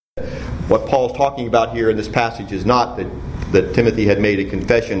What Paul's talking about here in this passage is not that Timothy had made a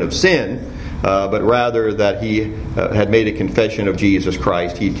confession of sin, but rather that he had made a confession of Jesus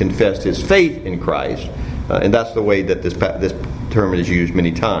Christ. He confessed his faith in Christ, and that's the way that this term is used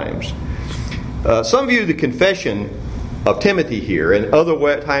many times. Some view the confession of Timothy here and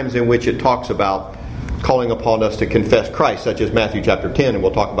other times in which it talks about calling upon us to confess Christ, such as Matthew chapter 10, and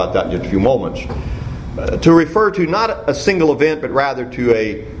we'll talk about that in just a few moments, to refer to not a single event, but rather to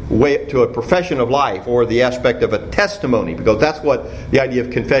a profession of life, or the aspect of a testimony, because that's what the idea of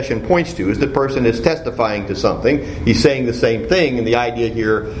confession points to, is the person is testifying to something. He's saying the same thing, and the idea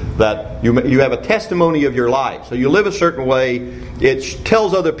here that you have a testimony of your life. So you live a certain way. It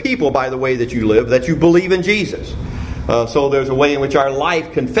tells other people by the way that you live that you believe in Jesus. So there's a way in which our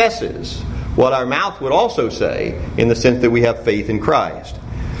life confesses what our mouth would also say, in the sense that we have faith in Christ.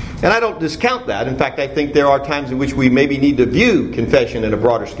 And I don't discount that. In fact, I think there are times in which we maybe need to view confession in a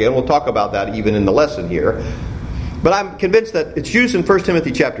broader scale. We'll talk about that even in the lesson here. But I'm convinced that it's used in 1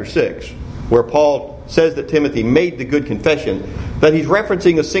 Timothy chapter 6, where Paul says that Timothy made the good confession, that he's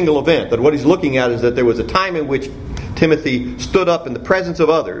referencing a single event. That what he's looking at is that there was a time in which Timothy stood up in the presence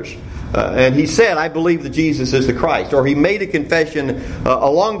of others, and he said, I believe that Jesus is the Christ. Or he made a confession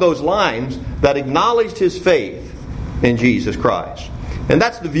along those lines that acknowledged his faith in Jesus Christ. And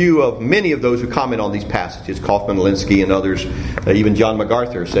that's the view of many of those who comment on these passages. Kaufman, Linsky, and others. Even John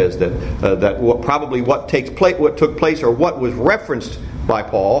MacArthur says that what took place, or what was referenced by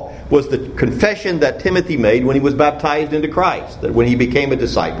Paul, was the confession that Timothy made when he was baptized into Christ. That when he became a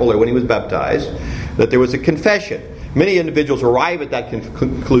disciple, or when he was baptized, that there was a confession. Many individuals arrive at that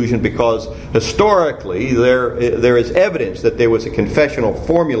conclusion because historically there is evidence that there was a confessional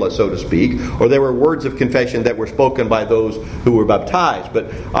formula, so to speak, or there were words of confession that were spoken by those who were baptized.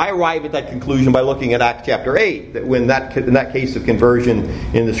 But I arrive at that conclusion by looking at Acts chapter 8, that when in that case of conversion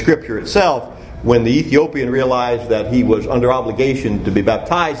in the Scripture itself, when the Ethiopian realized that he was under obligation to be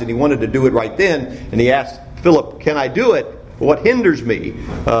baptized and he wanted to do it right then, and he asked Philip, can I do it? What hinders me?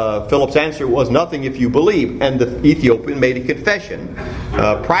 Philip's answer was, nothing if you believe. And the Ethiopian made a confession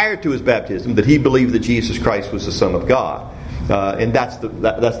prior to his baptism that he believed that Jesus Christ was the Son of God. And that's the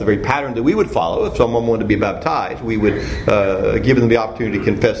very pattern that we would follow. If someone wanted to be baptized, we would give them the opportunity to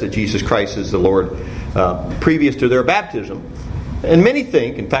confess that Jesus Christ is the Lord previous to their baptism. And many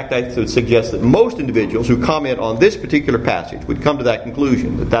think, in fact I would suggest that most individuals who comment on this particular passage would come to that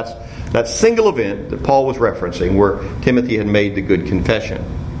conclusion, that that's that single event that Paul was referencing where Timothy had made the good confession.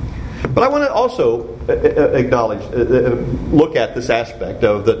 But I want to also look at this aspect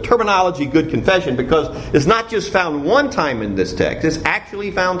of the terminology good confession, because it's not just found one time in this text, it's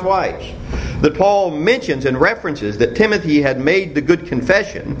actually found twice. That Paul mentions and references that Timothy had made the good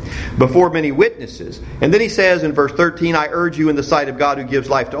confession before many witnesses. And then he says in verse 13, I urge you in the sight of God who gives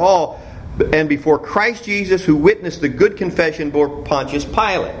life to all, and before Christ Jesus who witnessed the good confession before Pontius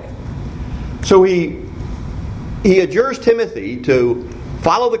Pilate. So he adjures Timothy to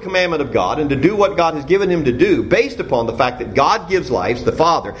follow the commandment of God and to do what God has given him to do, based upon the fact that God gives life, the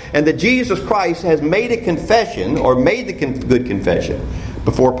Father, and that Jesus Christ has made a confession, or made the good confession,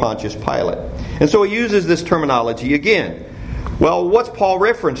 before Pontius Pilate. And so he uses this terminology again. Well, what's Paul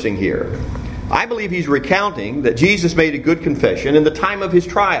referencing here? I believe he's recounting that Jesus made a good confession in the time of his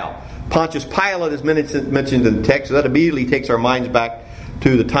trial. Pontius Pilate is mentioned in the text, so that immediately takes our minds back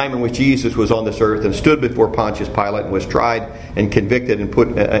to the time in which Jesus was on this earth and stood before Pontius Pilate and was tried and convicted and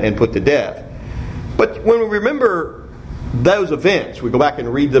put to death. But when we remember those events, we go back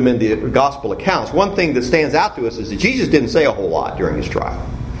and read them in the gospel accounts, one thing that stands out to us is that Jesus didn't say a whole lot during his trial.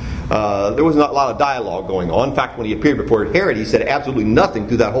 There was not a lot of dialogue going on. In fact, when he appeared before Herod, he said absolutely nothing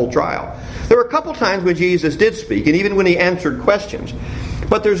through that whole trial. There were a couple times when Jesus did speak, and even when he answered questions.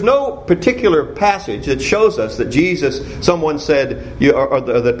 But there's no particular passage that shows us that someone said, or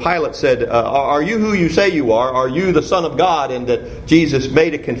that Pilate said, are you who you say you are? Are you the Son of God? And that Jesus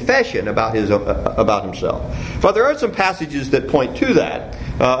made a confession about himself. But there are some passages that point to that.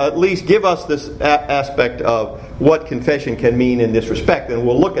 At least give us this aspect of what confession can mean in this respect. And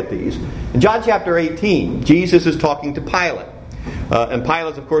we'll look at these. In John chapter 18, Jesus is talking to Pilate. And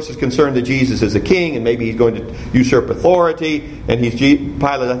Pilate, of course, is concerned that Jesus is a king and maybe he's going to usurp authority. And Pilate,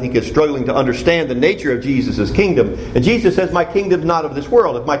 I think, is struggling to understand the nature of Jesus' kingdom. And Jesus says, my kingdom's not of this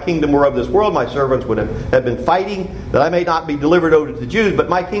world. If my kingdom were of this world, my servants would have been fighting that I may not be delivered over to the Jews. But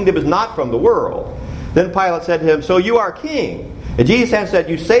my kingdom is not from the world. Then Pilate said to him, so you are king. And Jesus answered,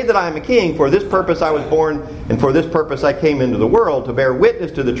 you say that I am a king. For this purpose I was born, and for this purpose I came into the world, to bear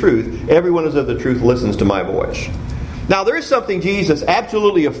witness to the truth. Everyone who is of the truth listens to my voice. Now, there is something Jesus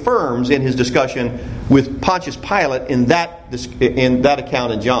absolutely affirms in his discussion with Pontius Pilate in that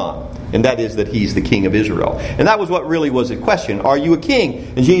account in John, and that is that he's the king of Israel. And that was what really was the question. Are you a king?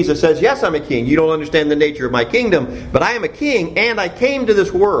 And Jesus says, yes, I'm a king. You don't understand the nature of my kingdom, but I am a king, and I came to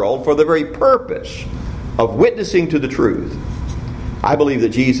this world for the very purpose of witnessing to the truth. I believe that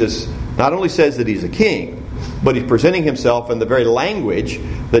Jesus not only says that he's a king, but he's presenting himself in the very language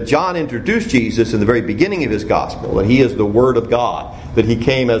that John introduced Jesus in the very beginning of his gospel, that he is the Word of God, that he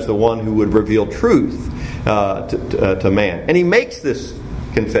came as the one who would reveal truth to man. And he makes this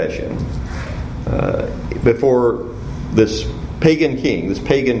confession before this pagan king, this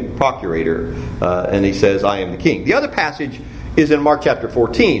pagan procurator, and he says, I am the king. The other passage is in Mark chapter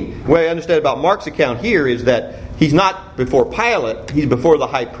 14. What I understand about Mark's account here is that he's not before Pilate, he's before the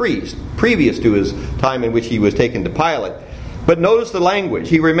high priest, previous to his time in which he was taken to Pilate. But notice the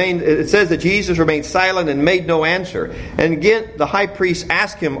language. It says that Jesus remained silent and made no answer. And again, the high priest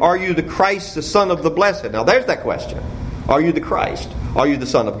asked him, are you the Christ, the Son of the Blessed? Now there's that question. Are you the Christ? Are you the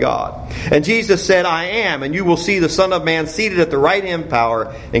Son of God? And Jesus said, I am, and you will see the Son of Man seated at the right hand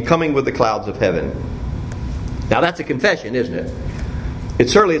power and coming with the clouds of heaven. Now that's a confession, isn't it?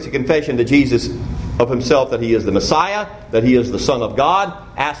 It's a confession to Jesus of himself that he is the Messiah, that he is the Son of God,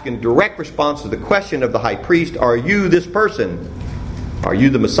 asking direct response to the question of the high priest, are you this person? Are you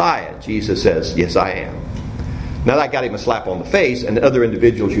the Messiah? Jesus says, yes, I am. Now that got him a slap on the face, and other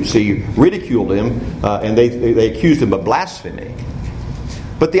individuals you see ridiculed him, and they accused him of blasphemy.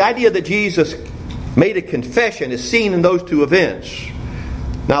 But the idea that Jesus made a confession is seen in those two events.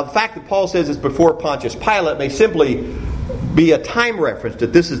 Now the fact that Paul says it's before Pontius Pilate may simply be a time reference,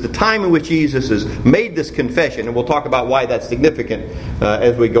 that this is the time in which Jesus has made this confession, and we'll talk about why that's significant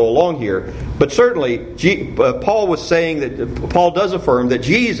as we go along here. But certainly, Paul was saying that Paul does affirm that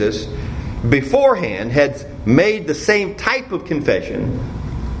Jesus beforehand had made the same type of confession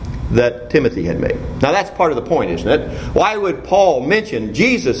that Timothy had made. Now that's part of the point, isn't it? Why would Paul mention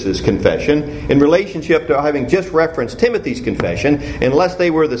Jesus' confession in relationship to having just referenced Timothy's confession unless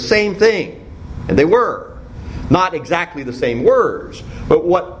they were the same thing? And they were. Not exactly the same words. But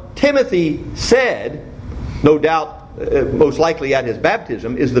what Timothy said, no doubt, most likely at his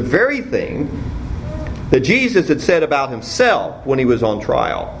baptism, is the very thing that Jesus had said about himself when he was on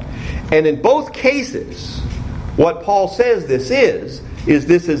trial. And in both cases, what Paul says this is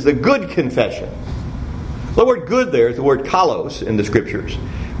this is the good confession. The word good there is the word kalos in the Scriptures,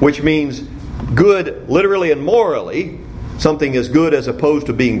 which means good literally and morally. Something is good as opposed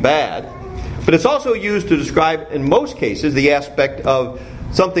to being bad. But it's also used to describe, in most cases, the aspect of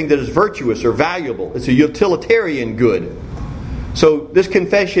something that is virtuous or valuable. It's a utilitarian good. So this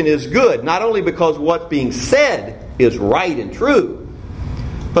confession is good, not only because what's being said is right and true,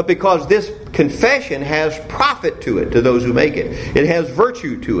 but because this confession has profit to it, to those who make it. It has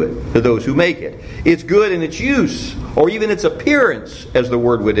virtue to it, to those who make it. It's good in its use, or even its appearance, as the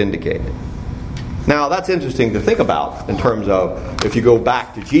word would indicate. Now, that's interesting to think about in terms of if you go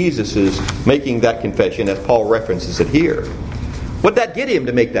back to Jesus' making that confession, as Paul references it here. What did that get him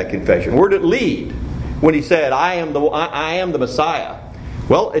to make that confession? Where did it lead when he said, I am the Messiah?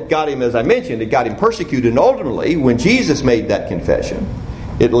 Well, it got him, as I mentioned, it got him persecuted. And ultimately, when Jesus made that confession,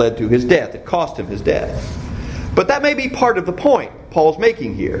 it led to his death. It cost him his death. But that may be part of the point Paul's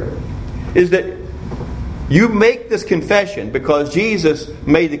making here, is that you make this confession because Jesus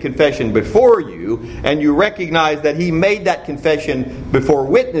made the confession before you, and you recognize that he made that confession before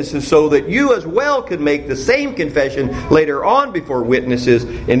witnesses so that you as well could make the same confession later on before witnesses,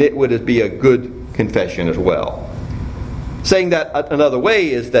 and it would be a good confession as well. Saying that another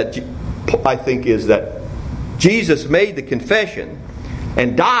way is that Jesus made the confession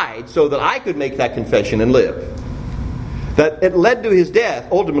and died so that I could make that confession and live. That it led to his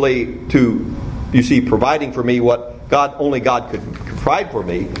death, ultimately to, you see, providing for me what only God could provide for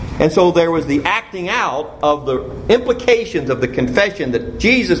me. And so there was the acting out of the implications of the confession that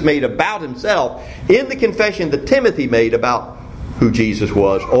Jesus made about himself in the confession that Timothy made about who Jesus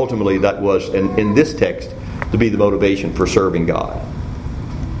was. Ultimately, that was, in this text, to be the motivation for serving God.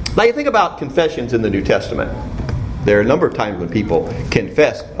 Now you think about confessions in the New Testament. There are a number of times when people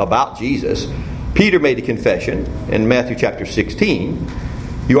confess about Jesus. Peter made a confession in Matthew chapter 16.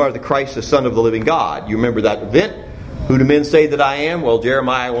 You are the Christ, the Son of the living God. You remember that event? Who do men say that I am? Well,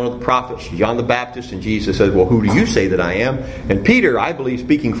 Jeremiah, one of the prophets, John the Baptist, and Jesus says, well, who do you say that I am? And Peter, I believe,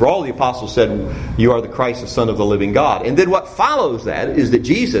 speaking for all the apostles, said, you are the Christ, the Son of the living God. And then what follows that is that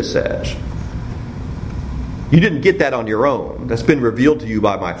Jesus says, you didn't get that on your own. That's been revealed to you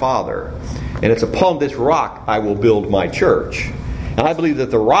by my Father. And it's upon this rock I will build my church. And And I believe that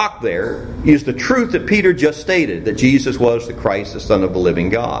the rock there is the truth that Peter just stated, that Jesus was the Christ, the Son of the living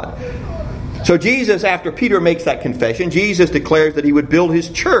God. So Jesus, after Peter makes that confession, Jesus declares that he would build his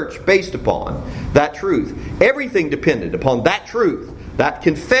church based upon that truth. Everything depended upon that truth. That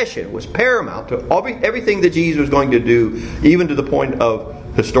confession was paramount to everything that Jesus was going to do, even to the point of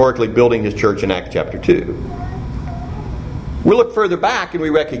historically building his church in Acts chapter 2. We look further back and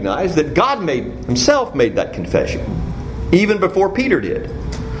we recognize that God himself made that confession, even before Peter did.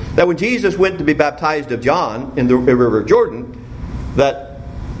 That when Jesus went to be baptized of John in the river of Jordan, that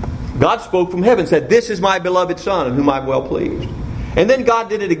God spoke from heaven and said, "This is my beloved Son in whom I'm well pleased." And then God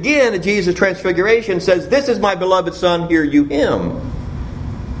did it again at Jesus' transfiguration and says, "This is my beloved Son, hear you him."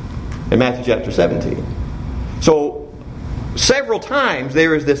 In Matthew chapter 17. So, several times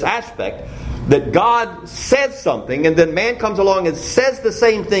there is this aspect that God says something and then man comes along and says the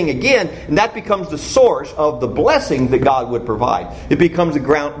same thing again, and that becomes the source of the blessings that God would provide. It becomes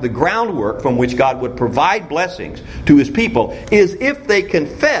the groundwork from which God would provide blessings to his people, is if they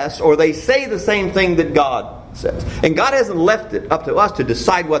confess or they say the same thing that God says. And God hasn't left it up to us to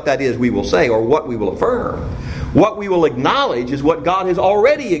decide what that is we will say or what we will affirm. What we will acknowledge is what God has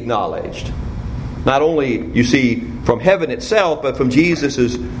already acknowledged. Not only, you see, from heaven itself, but from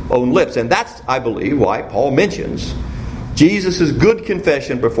Jesus' own lips. And that's, I believe, why Paul mentions Jesus' good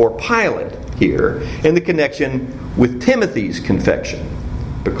confession before Pilate here in the connection with Timothy's confession,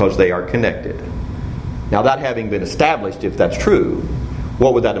 because they are connected. Now, that having been established, if that's true,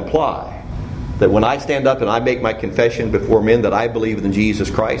 what would that imply? That when I stand up and I make my confession before men that I believe in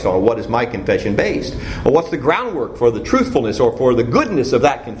Jesus Christ, on what is my confession based? Well, what's the groundwork for the truthfulness or for the goodness of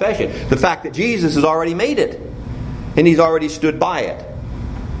that confession? The fact that Jesus has already made it. And he's already stood by it.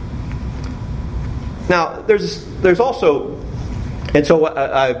 Now, there's also, and so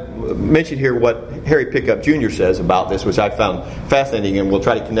I mentioned here what Harry Pickup Jr. says about this, which I found fascinating, and we'll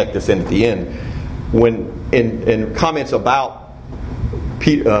try to connect this in at the end. When in comments about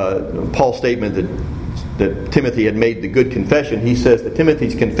Paul's statement that Timothy had made the good confession, he says that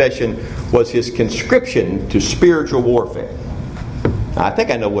Timothy's confession was his conscription to spiritual warfare. Now, I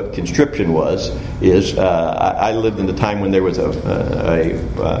think I know what conscription is. I lived in the time when there was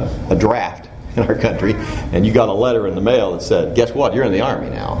a draft in our country, and you got a letter in the mail that said, "Guess what? You're in the Army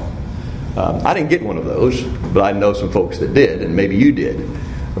now." I didn't get one of those, but I know some folks that did, and maybe you did.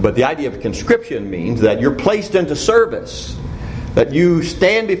 But the idea of conscription means that you're placed into service. That you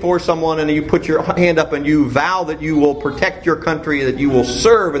stand before someone and you put your hand up and you vow that you will protect your country, that you will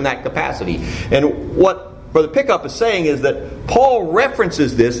serve in that capacity. And what Brother Pickup is saying is that Paul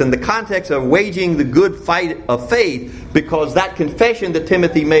references this in the context of waging the good fight of faith, because that confession that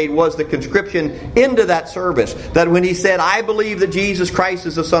Timothy made was the conscription into that service. That when he said, "I believe that Jesus Christ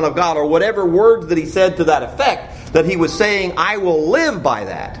is the Son of God," or whatever words that he said to that effect, that he was saying, "I will live by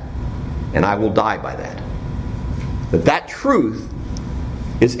that and I will die by that." That truth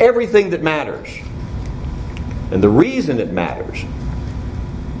is everything that matters. And the reason it matters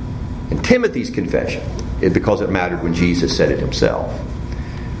in Timothy's confession is because it mattered when Jesus said it himself.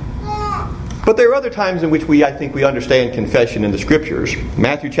 But there are other times in which I think we understand confession in the Scriptures.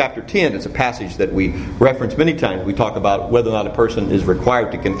 Matthew chapter 10 is a passage that we reference many times. We talk about whether or not a person is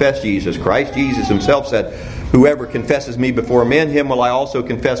required to confess Jesus Christ. Jesus himself said, "Whoever confesses me before men, him will I also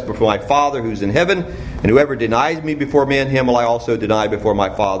confess before my Father who is in heaven. And whoever denies me before men, him will I also deny before my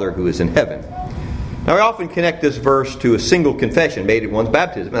Father who is in heaven." Now, we often connect this verse to a single confession made at one's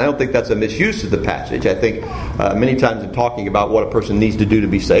baptism. And I don't think that's a misuse of the passage. I think many times in talking about what a person needs to do to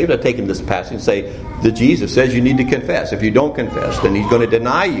be saved, I've taken this passage and say that Jesus says you need to confess. If you don't confess, then he's going to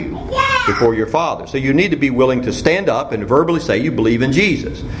deny you before your Father. So you need to be willing to stand up and verbally say you believe in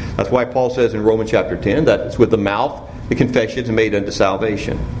Jesus. That's why Paul says in Romans chapter 10 that it's with the mouth the confession is made unto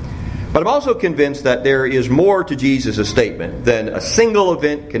salvation. But I'm also convinced that there is more to Jesus' statement than a single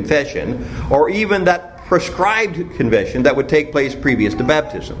event confession, or even that prescribed confession that would take place previous to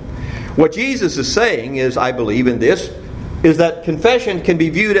baptism. What Jesus is saying is, I believe in this, is that confession can be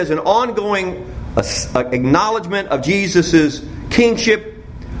viewed as an ongoing acknowledgement of Jesus' kingship,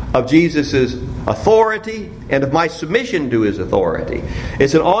 of Jesus' authority, and of my submission to his authority.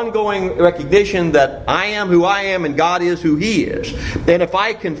 It's an ongoing recognition that I am who I am and God is who he is. And if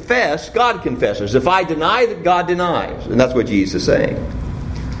I confess, God confesses. If I deny, that God denies. And that's what Jesus is saying.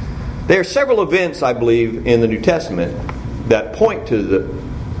 There are several events, I believe, in the New Testament that point to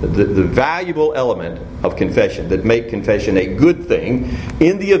the valuable element of confession, that make confession a good thing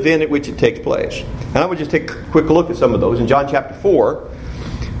in the event at which it takes place. And I would just take a quick look at some of those. In John chapter 4,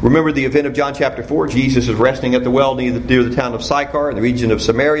 remember the event of John chapter 4? Jesus is resting at the well near the town of Sychar in the region of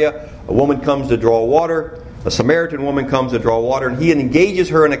Samaria. A woman comes to draw water. a Samaritan woman comes to draw water, and he engages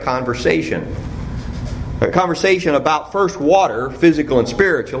her in a conversation. A conversation about first water, physical and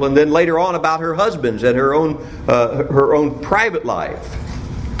spiritual, and then later on about her husband's and her own private life.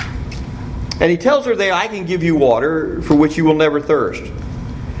 And he tells her there, I can give you water for which you will never thirst.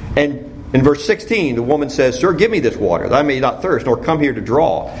 And in verse 16, the woman says, Sir, give me this water, that I may not thirst, nor come here to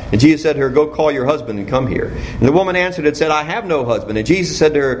draw. And Jesus said to her, Go call your husband and come here. And the woman answered and said, I have no husband. And Jesus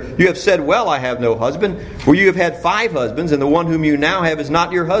said to her, You have said well, I have no husband. For you have had 5 husbands, and the one whom you now have is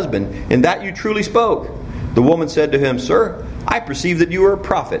not your husband. In that you truly spoke. The woman said to him, Sir, I perceive that you are a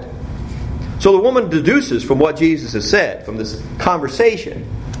prophet. So the woman deduces from what Jesus has said, from this conversation,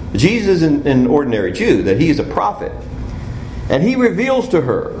 Jesus is an ordinary Jew, that he is a prophet. And he reveals to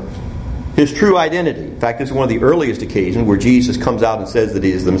her his true identity. In fact, this is one of the earliest occasions where Jesus comes out and says that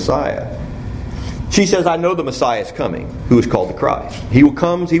he is the Messiah. She says, I know the Messiah is coming, who is called the Christ. He will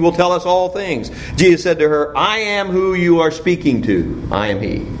come, he will tell us all things. Jesus said to her, I am who you are speaking to. I am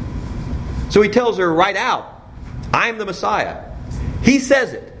he. So he tells her right out, I am the Messiah. He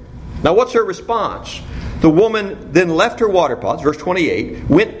says it. Now what's her response? The woman then left her water pots, verse 28,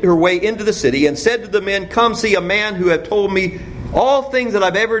 went her way into the city and said to the men, Come see a man who have told me all things that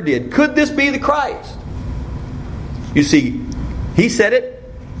I've ever did. Could this be the Christ? You see, he said it,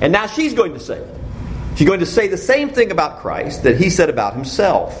 and now she's going to say it. She's going to say the same thing about Christ that he said about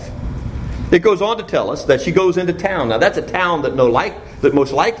himself. It goes on to tell us that she goes into town. Now that's a town that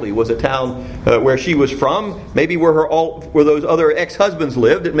most likely was a town where she was from. Maybe where those other ex-husbands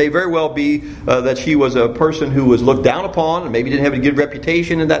lived. It may very well be that she was a person who was looked down upon and maybe didn't have a good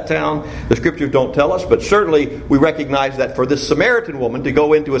reputation in that town. The scriptures don't tell us, but certainly we recognize that for this Samaritan woman to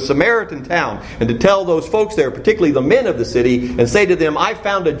go into a Samaritan town and to tell those folks there, particularly the men of the city, and say to them, I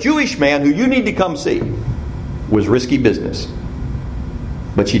found a Jewish man who you need to come see, was risky business.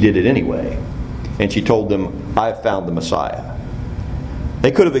 But she did it anyway. And she told them, I have found the Messiah. They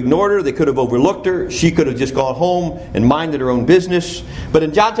could have ignored her. They could have overlooked her. She could have just gone home and minded her own business. But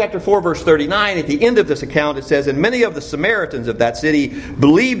in John chapter 4, verse 39, at the end of this account, it says, And many of the Samaritans of that city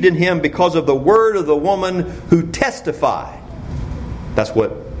believed in him because of the word of the woman who testified. That's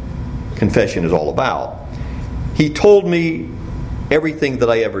what confession is all about. He told me everything that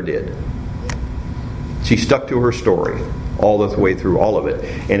I ever did. She stuck to her story all the way through all of it.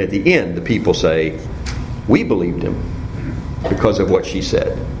 And at the end, the people say, we believed him because of what she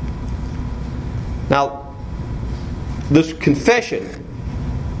said. Now, this confession,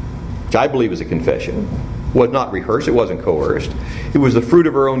 which I believe is a confession, was not rehearsed. It wasn't coerced. It was the fruit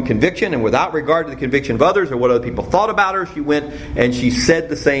of her own conviction, and without regard to the conviction of others or what other people thought about her, she went and she said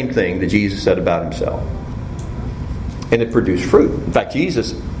the same thing that Jesus said about himself. And it produced fruit. In fact,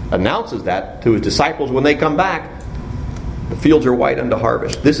 Jesus announces that to his disciples when they come back. The fields are white unto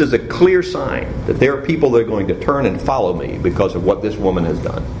harvest. This is a clear sign that there are people that are going to turn and follow me because of what this woman has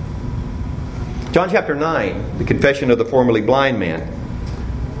done. John chapter 9, the confession of the formerly blind man.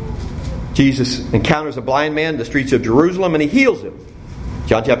 Jesus encounters a blind man in the streets of Jerusalem and he heals him.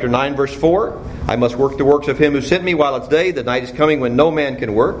 John chapter 9, verse 4. I must work the works of him who sent me while it's day. The night is coming when no man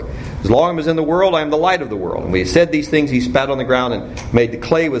can work. As long as I am in the world, I am the light of the world. And when he said these things, he spat on the ground and made the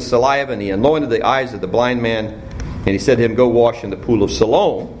clay with saliva, and he anointed the eyes of the blind man. And he said to him, Go wash in the pool of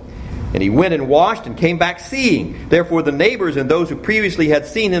Siloam. And he went and washed and came back seeing. Therefore the neighbors and those who previously had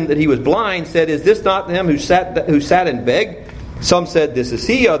seen him that he was blind said, Is this not him who sat and begged? Some said, This is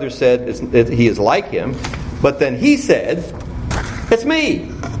he. Others said, He is like him. But then he said, It's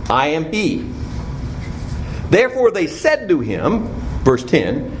me. I am he. Therefore they said to him, verse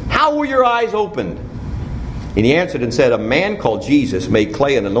 10, How were your eyes opened? And he answered and said, A man called Jesus made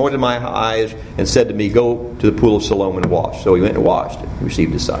clay and anointed my eyes and said to me, Go to the pool of Siloam and wash. So he went and washed and he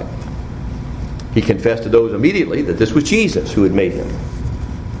received his sight. He confessed to those immediately that this was Jesus who had made him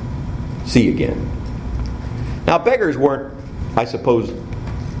see again. Now beggars weren't, I suppose,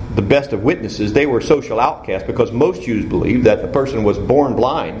 the best of witnesses. They were social outcasts because most Jews believed that the person was born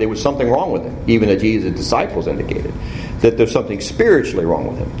blind. There was something wrong with him. Even as Jesus' disciples indicated that there's something spiritually wrong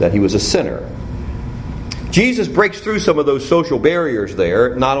with him, that he was a sinner. Jesus breaks through some of those social barriers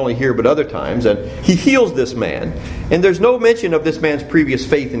there, not only here but other times, and he heals this man. And there's no mention of this man's previous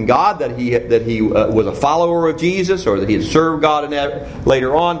faith in God, that he was a follower of Jesus or that he had served God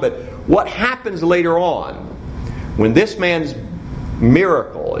later on. But what happens later on when this man's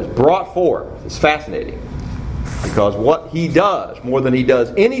miracle is brought forth is fascinating, because what he does more than he does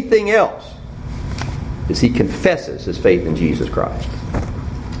anything else is he confesses his faith in Jesus Christ.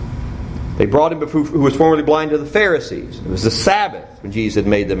 They brought him who was formerly blind to the Pharisees. It was the Sabbath when Jesus had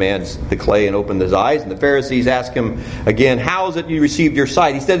made the man the clay and opened his eyes. And the Pharisees asked him again, how is it you received your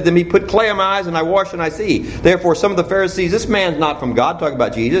sight? He said to them, he put clay on my eyes and I wash and I see. Therefore some of the Pharisees, this man's not from God, talking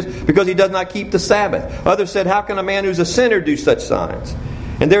about Jesus, because he does not keep the Sabbath. Others said, how can a man who's a sinner do such signs?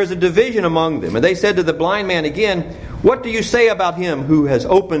 And there is a division among them. And they said to the blind man again, what do you say about him who has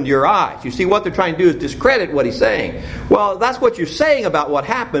opened your eyes? You see, what they're trying to do is discredit what he's saying. Well, that's what you're saying about what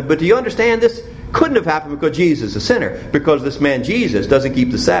happened, but do you understand this couldn't have happened because Jesus is a sinner? Because this man Jesus doesn't keep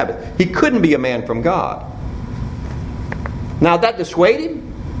the Sabbath. He couldn't be a man from God. Now, did that dissuade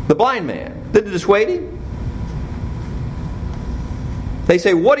him? The blind man. Did it dissuade him? They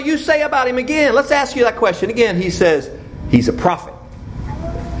say, what do you say about him again? Let's ask you that question again. He says, he's a prophet.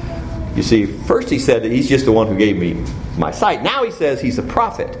 You see, first he said that he's just the one who gave me my sight. Now he says he's a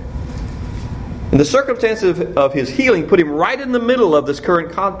prophet. And the circumstances of his healing put him right in the middle of this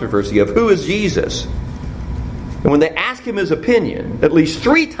current controversy of who is Jesus. And when they ask him his opinion, at least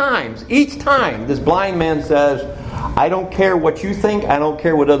 3 times, each time this blind man says, I don't care what you think, I don't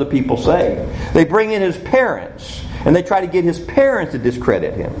care what other people say. They bring in his parents, and they try to get his parents to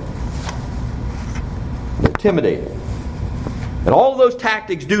discredit him. They intimidate him. And all of those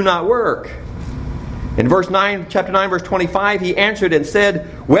tactics do not work. In chapter 9, verse 25, he answered and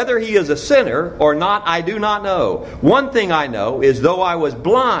said, whether he is a sinner or not, I do not know. One thing I know is though I was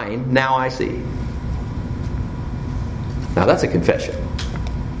blind, now I see. Now that's a confession.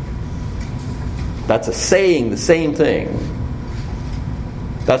 That's a saying the same thing.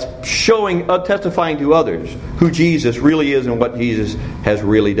 That's showing, testifying to others who Jesus really is and what Jesus has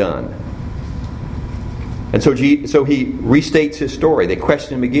really done. And so he restates his story. They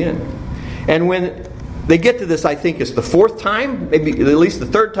question him again. And when they get to this, I think it's the 4th time, maybe at least the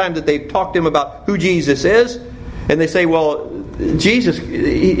 3rd time that they've talked to him about who Jesus is. And they say, well, Jesus,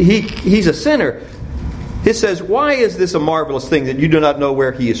 he's a sinner. He says, why is this a marvelous thing that you do not know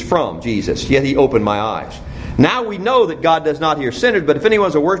where he is from, Jesus? Yet he opened my eyes. Now we know that God does not hear sinners, but if anyone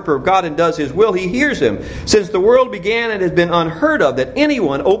is a worshiper of God and does his will, he hears him. Since the world began, it has been unheard of that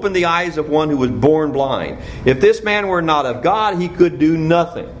anyone opened the eyes of one who was born blind. If this man were not of God, he could do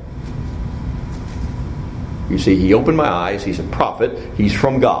nothing. You see, he opened my eyes, he's a prophet, he's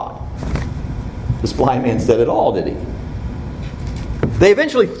from God. This blind man said it all, did he? They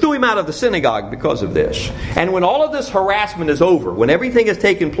eventually threw him out of the synagogue because of this. And when all of this harassment is over, when everything has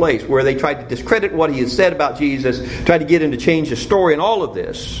taken place, where they tried to discredit what he had said about Jesus, tried to get him to change his story and all of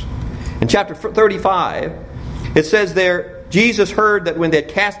this, in chapter 35, it says there, Jesus heard that when they had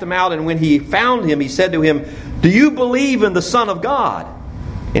cast him out and when he found him, he said to him, do you believe in the Son of God?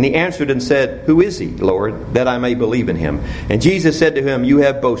 And he answered and said, who is he, Lord, that I may believe in him? And Jesus said to him, you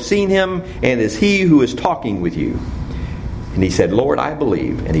have both seen him, and it is he who is talking with you. And he said, Lord, I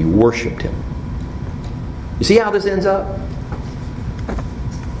believe. And he worshipped him. You see how this ends up?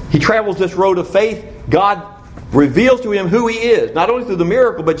 He travels this road of faith. God reveals to him who he is, not only through the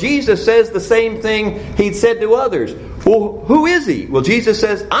miracle, but Jesus says the same thing he'd said to others. Well, who is he? Well, Jesus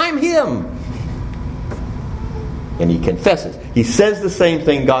says, I'm him. And he confesses. He says the same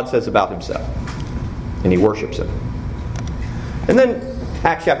thing God says about himself. And he worships him. And then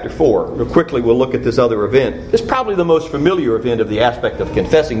Acts chapter 4. Real quickly, we'll look at this other event. It's probably the most familiar event of the aspect of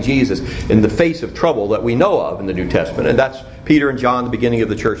confessing Jesus in the face of trouble that we know of in the New Testament. And that's Peter and John, the beginning of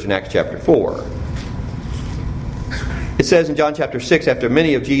the church in Acts chapter 4. It says in John chapter 6, after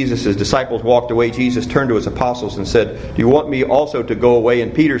many of Jesus' disciples walked away, Jesus turned to his apostles and said, do you want me also to go away?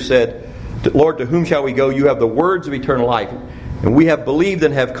 And Peter said, Lord, to whom shall we go? You have the words of eternal life. And we have believed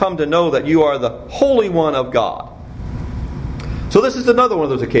and have come to know that you are the Holy One of God. So this is another one of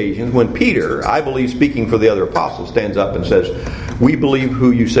those occasions when Peter, I believe speaking for the other apostles, stands up and says, we believe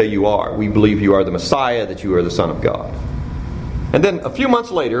who you say you are. We believe you are the Messiah, that you are the Son of God. And then a few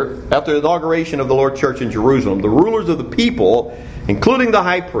months later, after the inauguration of the Lord's Church in Jerusalem, the rulers of the people, including the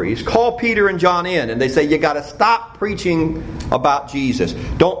high priest, call Peter and John in, and they say, you got to stop preaching about Jesus.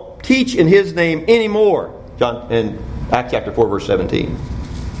 Don't teach in his name anymore. John in Acts chapter 4, verse 17.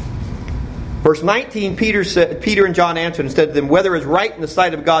 Verse 19, Peter and John answered and said to them, whether it is right in the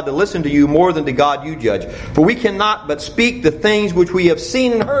sight of God to listen to you more than to God you judge. For we cannot but speak the things which we have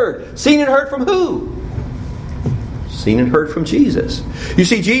seen and heard. Seen and heard from who? Seen and heard from Jesus. You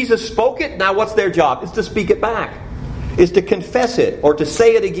see, Jesus spoke it. Now what's their job? It's to speak it back. It's to confess it or to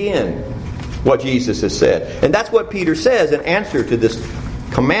say it again, what Jesus has said. And that's what Peter says in answer to this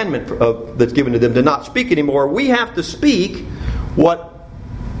commandment that's given to them to not speak anymore. We have to speak what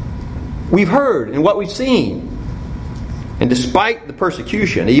we've heard and what we've seen. And despite the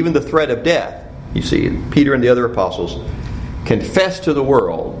persecution, even the threat of death, you see, Peter and the other apostles confessed to the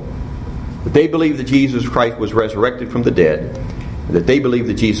world That they believed that Jesus Christ was resurrected from the dead, and that they believed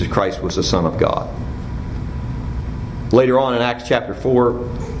that Jesus Christ was the Son of God. Later on in Acts chapter 4,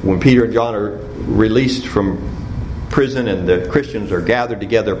 when Peter and John are released from prison and the Christians are gathered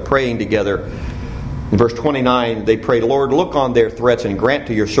together, praying together, in verse 29, they prayed, Lord, look on their threats and grant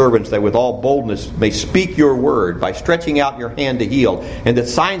to your servants that with all boldness may speak your word by stretching out your hand to heal, and that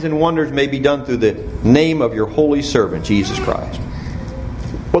signs and wonders may be done through the name of your holy servant, Jesus Christ.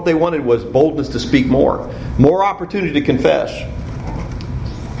 What they wanted was boldness to speak more opportunity to confess.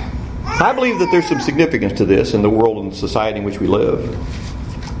 I believe that there's some significance to this in the world and society in which we live.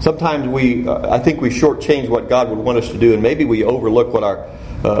 Sometimes I think we shortchange what God would want us to do, and maybe we overlook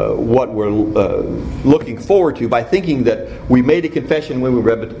what we're looking forward to by thinking that we made a confession when we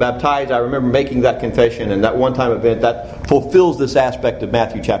were baptized. I remember making that confession, and that one-time event that fulfills this aspect of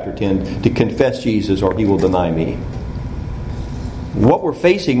Matthew chapter 10, to confess Jesus or he will deny me. What we're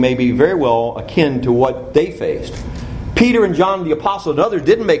facing may be very well akin to what they faced. Peter and John the Apostle and others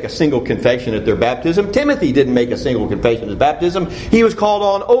didn't make a single confession at their baptism. Timothy didn't make a single confession at his baptism. He was called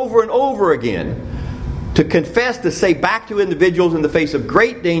on over and over again to confess, to say back to individuals in the face of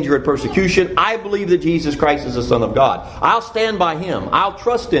great danger and persecution, I believe that Jesus Christ is the Son of God. I'll stand by Him. I'll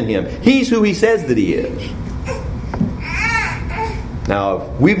trust in Him. He's who He says that He is. Now,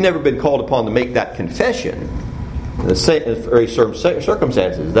 if we've never been called upon to make that confession, in very certain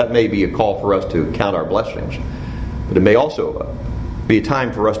circumstances, that may be a call for us to count our blessings. But it may also be a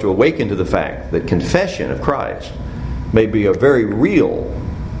time for us to awaken to the fact that confession of Christ may be a very real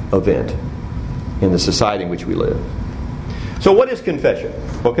event in the society in which we live. So what is confession?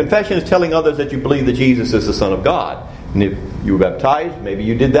 Well, confession is telling others that you believe that Jesus is the Son of God. And if you were baptized, maybe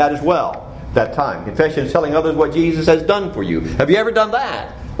you did that as well at that time. Confession is telling others what Jesus has done for you. Have you ever done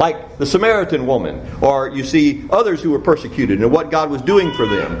that? Like the Samaritan woman, or you see others who were persecuted and what God was doing for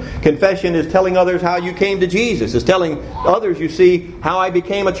them. Confession is telling others how you came to Jesus. It's telling others, you see, how I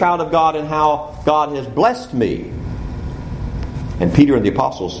became a child of God and how God has blessed me. And Peter and the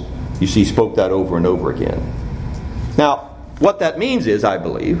apostles, you see, spoke that over and over again. Now, what that means is, I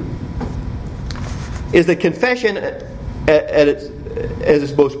believe, is that confession at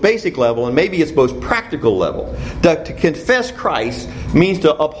its most basic level, and maybe its most practical level, that to confess Christ means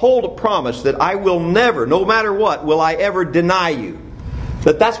to uphold a promise that I will never, no matter what, will I ever deny you.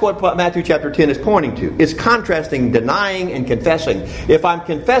 That's what Matthew chapter 10 is pointing to. It's contrasting denying and confessing. If I'm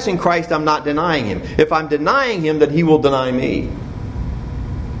confessing Christ, I'm not denying Him. If I'm denying Him, then He will deny me.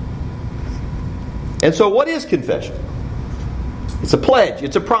 And so what is confession? It's a pledge.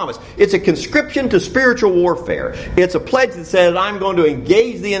 It's a promise. It's a conscription to spiritual warfare. It's a pledge that says, I'm going to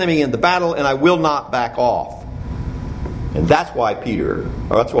engage the enemy in the battle and I will not back off. And that's why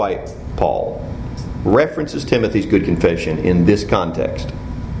Paul references Timothy's good confession in this context.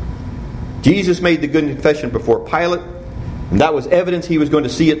 Jesus made the good confession before Pilate, and that was evidence he was going to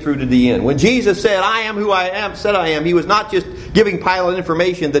see it through to the end. When Jesus said, I am who I am, he was not just giving Pilate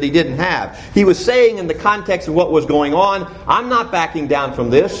information that he didn't have. He was saying in the context of what was going on, I'm not backing down from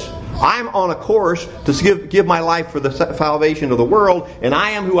this. I'm on a course to give my life for the salvation of the world, and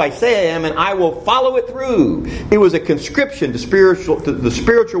I am who I say I am, and I will follow it through. It was a conscription to the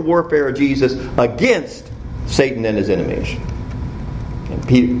spiritual warfare of Jesus against Satan and his enemies.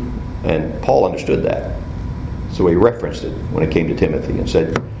 And Paul understood that. So he referenced it when it came to Timothy and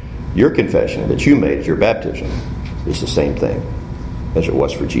said, your confession that you made at your baptism is the same thing as it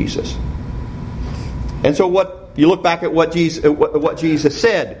was for Jesus. And so you look back at what Jesus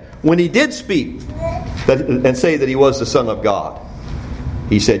said when He did speak and say that He was the Son of God.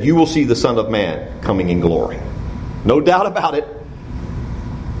 He said, you will see the Son of Man coming in glory. No doubt about it.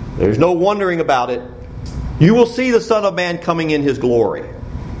 There's no wondering about it. You will see the Son of Man coming in His glory.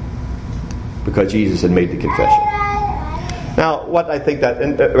 Because Jesus had made the confession. Now, what I think that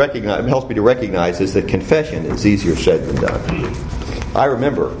helps me to recognize is that confession is easier said than done. I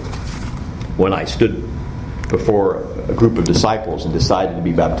remember when I stood before a group of disciples and decided to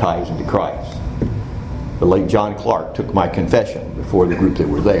be baptized into Christ. The late John Clark took my confession before the group that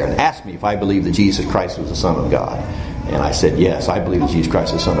were there and asked me if I believed that Jesus Christ was the Son of God. And I said, yes, I believe that Jesus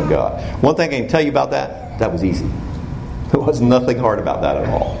Christ is the Son of God. One thing I can tell you about that was easy. There was nothing hard about that at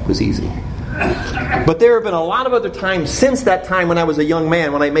all. It was easy. But there have been a lot of other times since that time when I was a young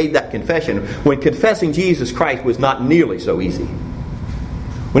man, when I made that confession, when confessing Jesus Christ was not nearly so easy.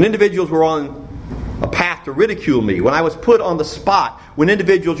 When individuals were on a path to ridicule me, when I was put on the spot, when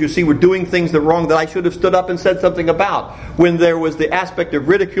individuals, you see, were doing things that were wrong that I should have stood up and said something about, when there was the aspect of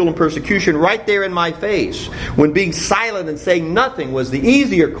ridicule and persecution right there in my face, when being silent and saying nothing was the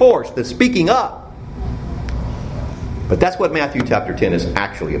easier course than speaking up. But that's what Matthew chapter 10 is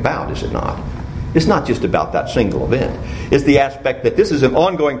actually about, is it not? It's not just about that single event. It's the aspect that this is an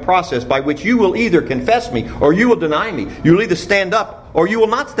ongoing process by which you will either confess me or you will deny me. You will either stand up or you will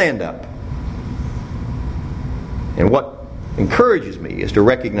not stand up. And what encourages me is to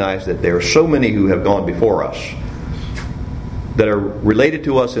recognize that there are so many who have gone before us that are related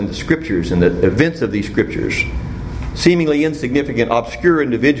to us in the Scriptures and the events of these Scriptures, seemingly insignificant, obscure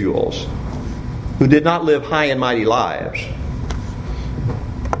individuals who did not live high and mighty lives,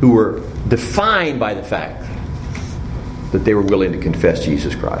 who were defined by the fact that they were willing to confess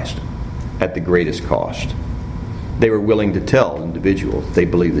Jesus Christ at the greatest cost. They were willing to tell individuals they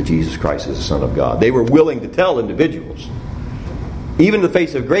believe that Jesus Christ is the Son of God. They were willing to tell individuals, even in the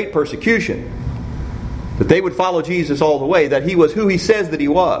face of great persecution, that they would follow Jesus all the way, that He was who He says that He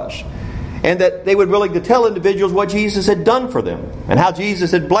was, and that they were willing to tell individuals what Jesus had done for them, and how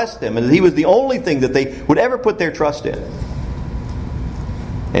Jesus had blessed them, and that He was the only thing that they would ever put their trust in.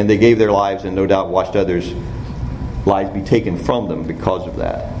 And they gave their lives and no doubt watched others' lives be taken from them because of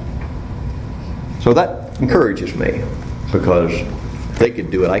that. So that encourages me, because if they could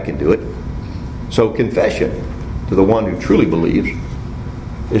do it, I can do it. So confession to the one who truly believes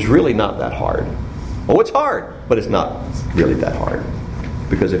is really not that hard. Oh, it's hard, but it's not really that hard.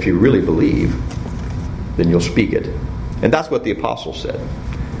 Because if you really believe, then you'll speak it. And that's what the apostle said.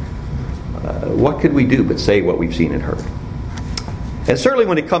 What could we do but say what we've seen and heard? And certainly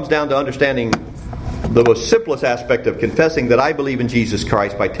when it comes down to understanding the most simplest aspect of confessing that I believe in Jesus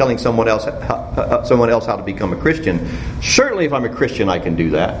Christ by telling someone else how to become a Christian, certainly if I'm a Christian I can do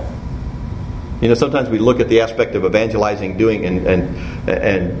that. You know, sometimes we look at the aspect of evangelizing, doing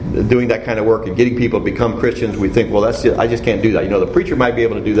and doing that kind of work and getting people to become Christians. We think, well, I just can't do that. You know, the preacher might be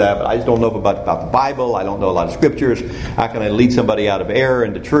able to do that, but I just don't know about the Bible. I don't know a lot of scriptures. How can I lead somebody out of error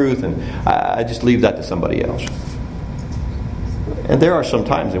into truth? And I just leave that to somebody else. And there are some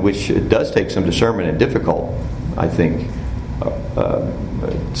times in which it does take some discernment and difficult, I think,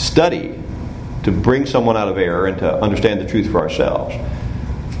 study to bring someone out of error and to understand the truth for ourselves.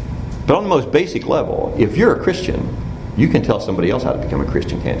 But on the most basic level, if you're a Christian, you can tell somebody else how to become a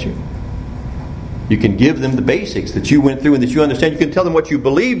Christian, can't you? You can give them the basics that you went through and that you understand. You can tell them what you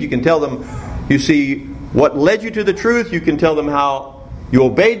believed. You can tell them, you see, what led you to the truth. You can tell them how you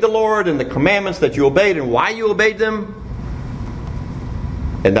obeyed the Lord and the commandments that you obeyed and why you obeyed them.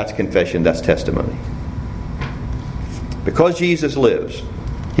 And that's confession, that's testimony. Because Jesus lives,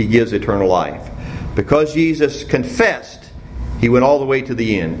 He gives eternal life. Because Jesus confessed, He went all the way to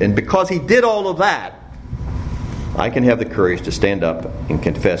the end. And because He did all of that, I can have the courage to stand up and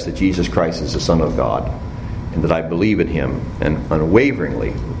confess that Jesus Christ is the Son of God, and that I believe in Him, and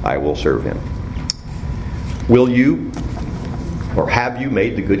unwaveringly I will serve Him. Will you, or have you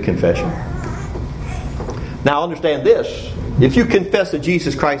made the good confession? Now understand this. If you confess that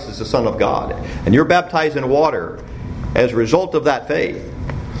Jesus Christ is the Son of God, and you're baptized in water as a result of that faith,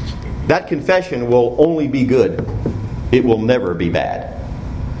 that confession will only be good. It will never be bad.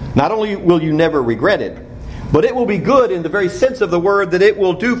 Not only will you never regret it, but it will be good in the very sense of the word, that it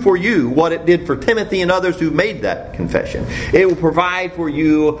will do for you what it did for Timothy and others who made that confession. It will provide for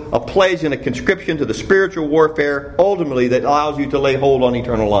you a pledge and a conscription to the spiritual warfare, ultimately, that allows you to lay hold on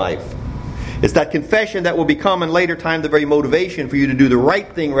eternal life. It's that confession that will become in later time the very motivation for you to do the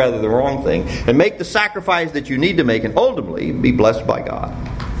right thing rather than the wrong thing, and make the sacrifice that you need to make, and ultimately be blessed by God.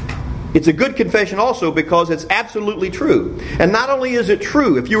 It's a good confession also because it's absolutely true. And not only is it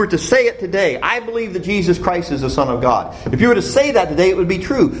true, if you were to say it today, I believe that Jesus Christ is the Son of God. If you were to say that today, it would be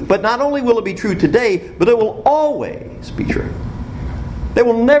true. But not only will it be true today, but it will always be true. There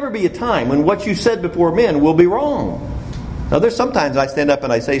will never be a time when what you said before men will be wrong. Now, there's sometimes I stand up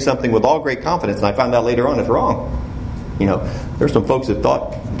and I say something with all great confidence, and I find out later on it's wrong. You know, there's some folks that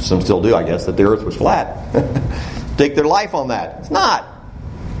thought, some still do, I guess, that the earth was flat. Take their life on that. It's not.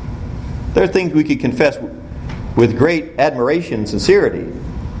 There are things we could confess with great admiration and sincerity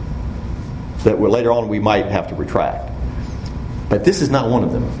that later on we might have to retract. But this is not one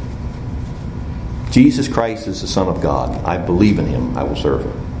of them. Jesus Christ is the Son of God. I believe in Him. I will serve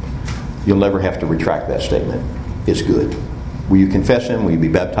Him. You'll never have to retract that statement. It's good. Will you confess Him? Will you be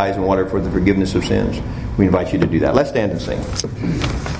baptized in water for the forgiveness of sins? We invite you to do that. Let's stand and sing.